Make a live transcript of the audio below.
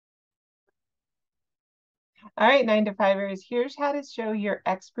All right, 9 to 5ers, here's how to show your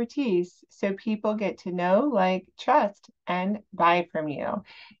expertise so people get to know, like, trust, and buy from you.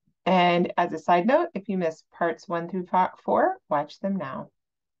 And as a side note, if you missed parts 1 through 4, watch them now.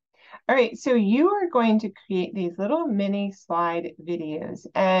 All right, so you are going to create these little mini slide videos.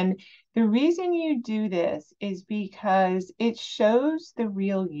 And the reason you do this is because it shows the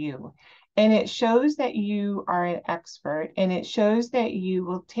real you. And it shows that you are an expert, and it shows that you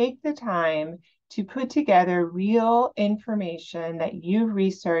will take the time to put together real information that you've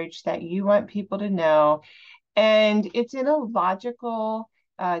researched, that you want people to know. And it's in a logical,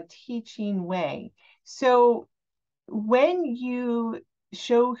 teaching way. So when you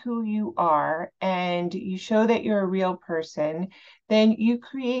show who you are and you show that you're a real person, then you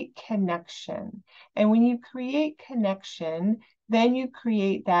create connection. And when you create connection, then you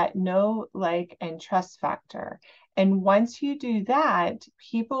create that know, like, and trust factor. And once you do that,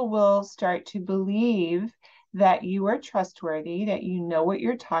 people will start to believe that you are trustworthy, that you know what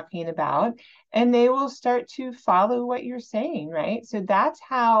you're talking about, and they will start to follow what you're saying, right? So that's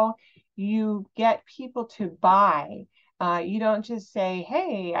how you get people to buy. You don't just say,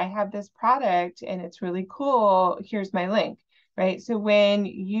 hey, I have this product and it's really cool. Here's my link, right? So when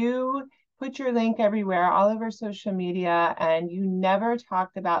you put your link everywhere, all over social media, and you never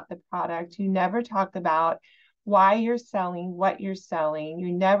talked about the product, you never talked about why you're selling, what you're selling,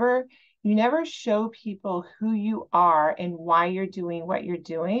 you never show people who you are and why you're doing what you're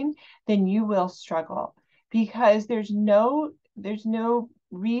doing, then you will struggle because there's no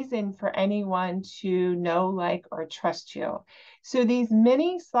reason for anyone to know, like, or trust you. So these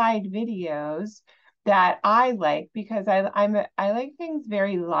mini slide videos that I like because I like things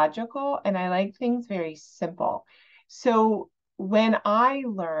very logical and I like things very simple. So when I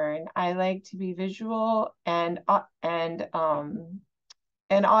learn, I like to be visual and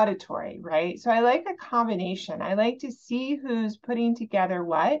auditory, right? So I like a combination. I like to see who's putting together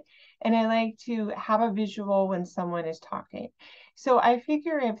what, and I like to have a visual when someone is talking. So I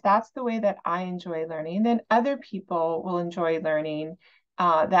figure if that's the way that I enjoy learning, then other people will enjoy learning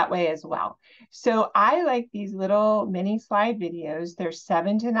that way as well. So I like these little mini slide videos. There's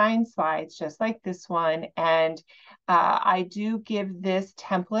 7 to 9 slides, just like this one. And I do give this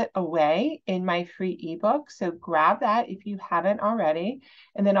template away in my free ebook. So grab that if you haven't already.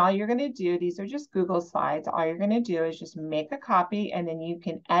 And then all you're going to do, these are just Google Slides. All you're going to do is just make a copy and then you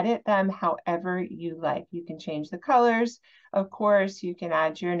can edit them however you like. You can change the colors. Of course, you can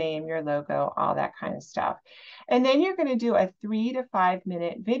add your name, your logo, all that kind of stuff. And then you're going to do a 3 to 5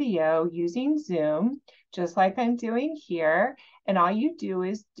 minute video using Zoom, just like I'm doing here. And all you do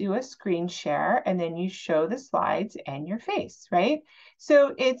is do a screen share and then you show the slides and your face, right?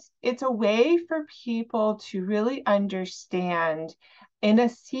 So it's a way for people to really understand in a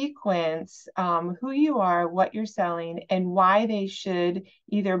sequence who you are, what you're selling, and why they should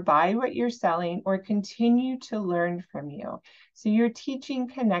either buy what you're selling or continue to learn from you. So you're teaching,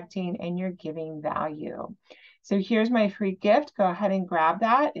 connecting, and you're giving value. So here's my free gift. Go ahead and grab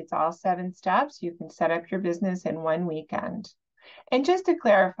that. It's all 7 steps. You can set up your business in one weekend. And just to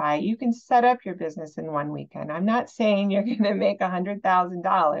clarify, you can set up your business in one weekend. I'm not saying you're going to make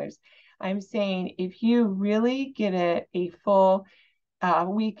 $100,000. I'm saying if you really give it a full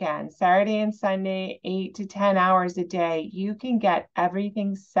weekend, Saturday and Sunday, 8 to 10 hours a day, you can get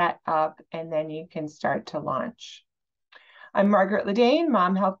everything set up and then you can start to launch. I'm Margaret Ledane,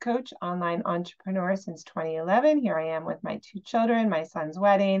 mom health coach, online entrepreneur since 2011. Here I am with my 2 children, my son's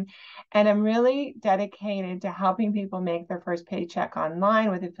wedding, and I'm really dedicated to helping people make their first paycheck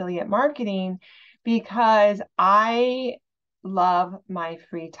online with affiliate marketing because I love my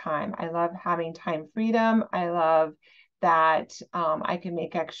free time. I love having time freedom. I love that I can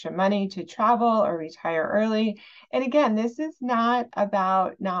make extra money to travel or retire early. And again, this is not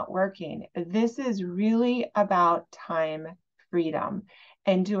about not working. This is really about time freedom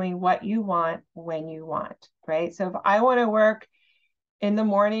and doing what you want when you want, right? So if I want to work in the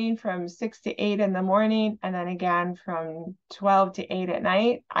morning from 6 to 8 in the morning, and then again from 12 to 8 at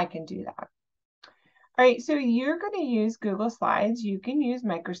night, I can do that. All right, so you're going to use Google Slides. You can use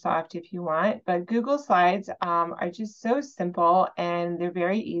Microsoft if you want, but Google Slides are just so simple and they're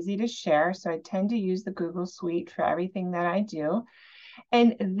very easy to share. So I tend to use the Google Suite for everything that I do.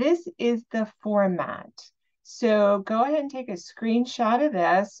 And this is the format. So go ahead and take a screenshot of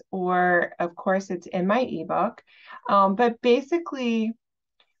this, or of course it's in my ebook. But basically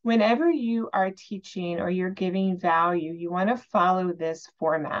whenever you are teaching or you're giving value, you want to follow this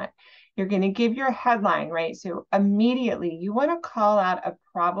format. You're going to give your headline, right? So immediately you want to call out a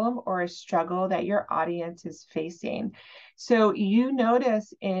problem or a struggle that your audience is facing. So you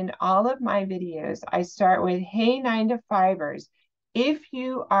notice in all of my videos, I start with, hey, 9-to-5ers, if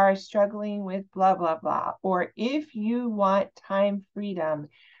you are struggling with blah, blah, blah, or if you want time freedom,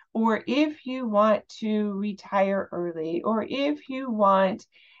 or if you want to retire early, or if you want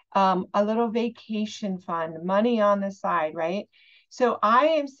a little vacation fund, money on the side, right? So I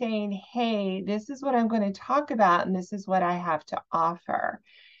am saying, hey, this is what I'm going to talk about, and this is what I have to offer.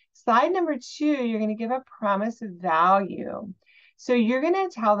 Slide number 2, you're going to give a promise of value. So you're going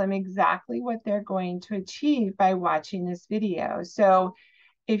to tell them exactly what they're going to achieve by watching this video. So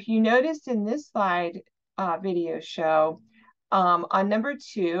if you noticed in this slide video show, on number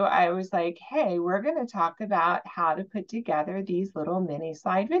 2, I was like, hey, we're going to talk about how to put together these little mini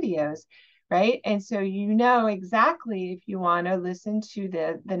slide videos, right? And so you know exactly if you want to listen to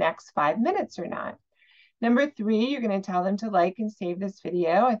the next 5 minutes or not. Number 3, you're going to tell them to like and save this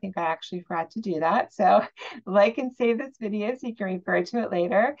video. I think I actually forgot to do that. So like and save this video so you can refer to it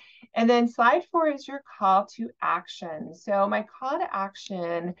later. And then slide 4 is your call to action. So my call to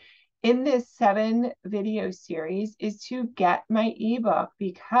action in this 7 video series is to get my ebook,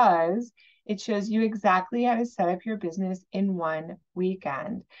 because it shows you exactly how to set up your business in 1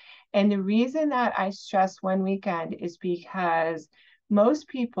 weekend. And the reason that I stress 1 weekend is because most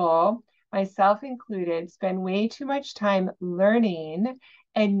people, myself included, spend way too much time learning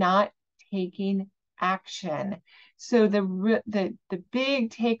and not taking action. So the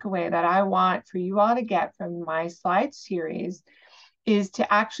big takeaway that I want for you all to get from my slide series is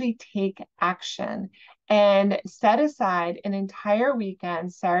to actually take action and set aside an entire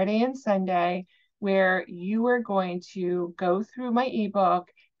weekend, Saturday and Sunday, where you are going to go through my ebook,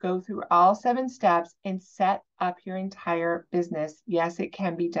 go through all 7 steps, and set up your entire business. Yes, it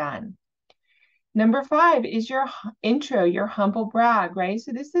can be done. Number 5 is your intro, your humble brag, right?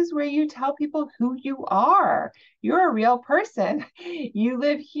 So this is where you tell people who you are. You're a real person. You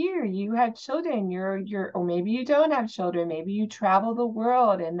live here, you have children, or maybe you don't have children, maybe you travel the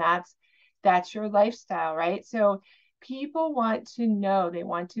world and that's your lifestyle, right? So people want to know, they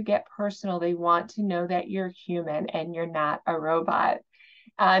want to get personal, they want to know that you're human and you're not a robot.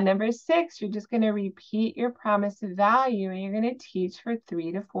 Number 6, you're just going to repeat your promise of value, and you're going to teach for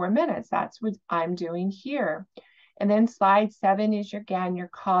 3 to 4 minutes. That's what I'm doing here. And then slide 7 is your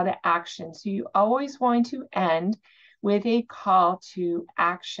call to action. So you always want to end with a call to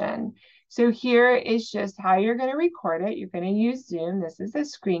action. So here is just how you're going to record it. You're going to use Zoom. This is a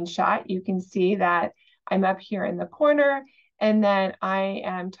screenshot. You can see that I'm up here in the corner, and then I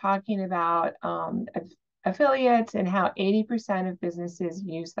am talking about affiliates and how 80% of businesses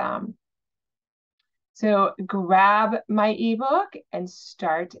use them. So grab my ebook and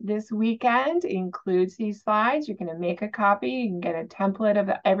start this weekend. It includes these slides. You're going to make a copy. You can get a template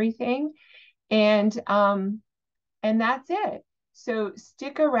of everything. And that's it. So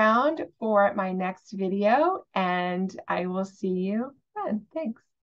stick around for my next video, and I will see you then. Thanks.